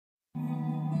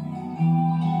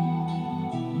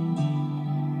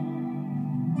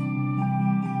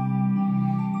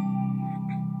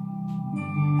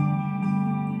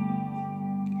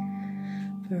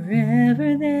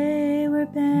whenever they were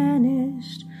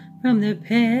banished from their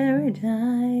paradise,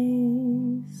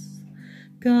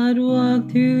 God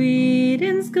walked through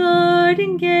Eden's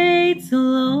garden gates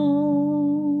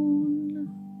alone.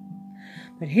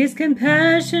 But his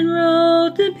compassion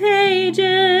wrote the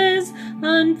pages,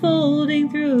 unfolding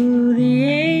through the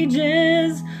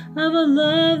ages, of a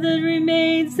love that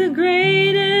remains the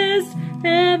greatest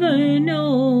ever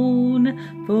known.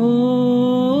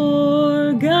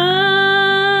 For God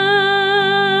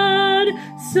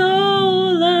so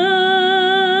loved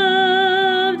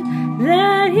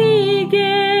that he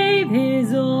gave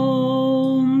his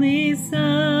only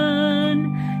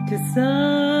Son to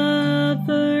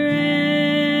suffer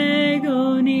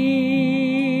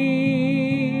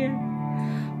agony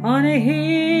on a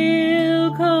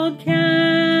hill called Calvary.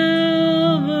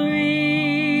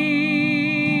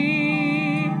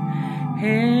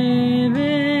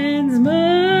 Heaven's mercy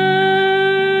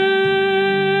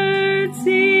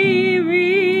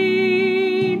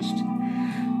reached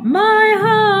my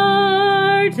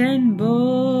heart and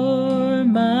bore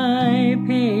my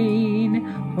pain.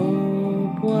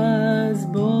 Hope was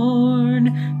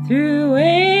born through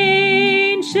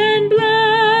ancient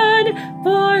blood,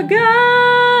 for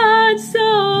God so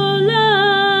loved.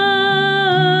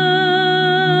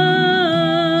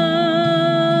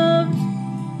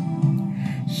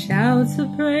 Shouts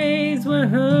of praise were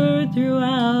heard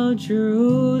throughout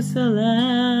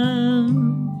Jerusalem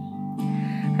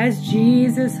as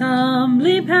Jesus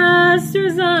humbly passed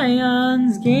through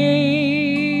Zion's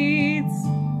gates.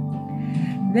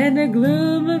 Then the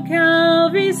gloom of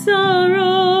Calvary's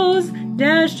sorrows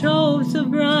dashed hopes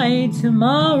of bright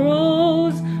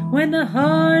tomorrows, when the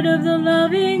heart of the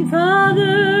loving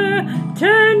Father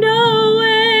turned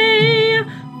away.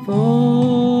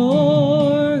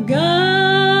 For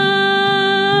God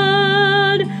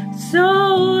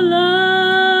so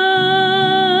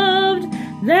loved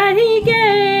that he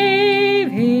gave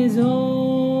his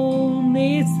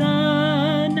only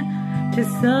Son to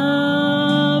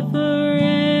suffer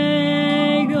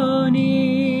agony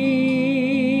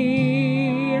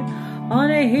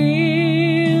on a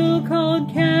hill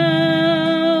called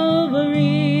Calvary.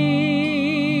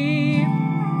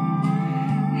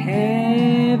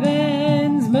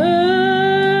 Heaven's mercy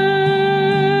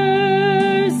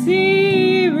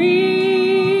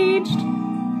reached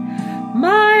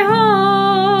my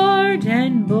heart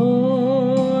and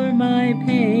bore my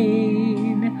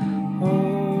pain.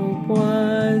 Hope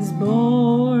was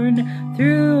born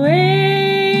through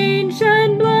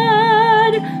ancient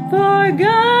blood, for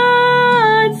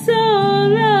God so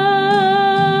loved.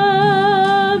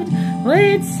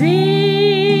 It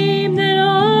seemed that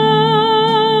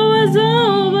all was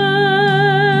over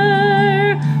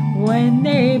when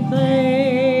they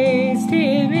placed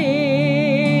him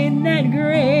in that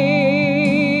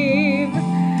grave,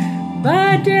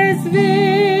 but death's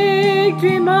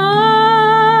victory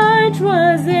march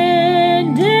was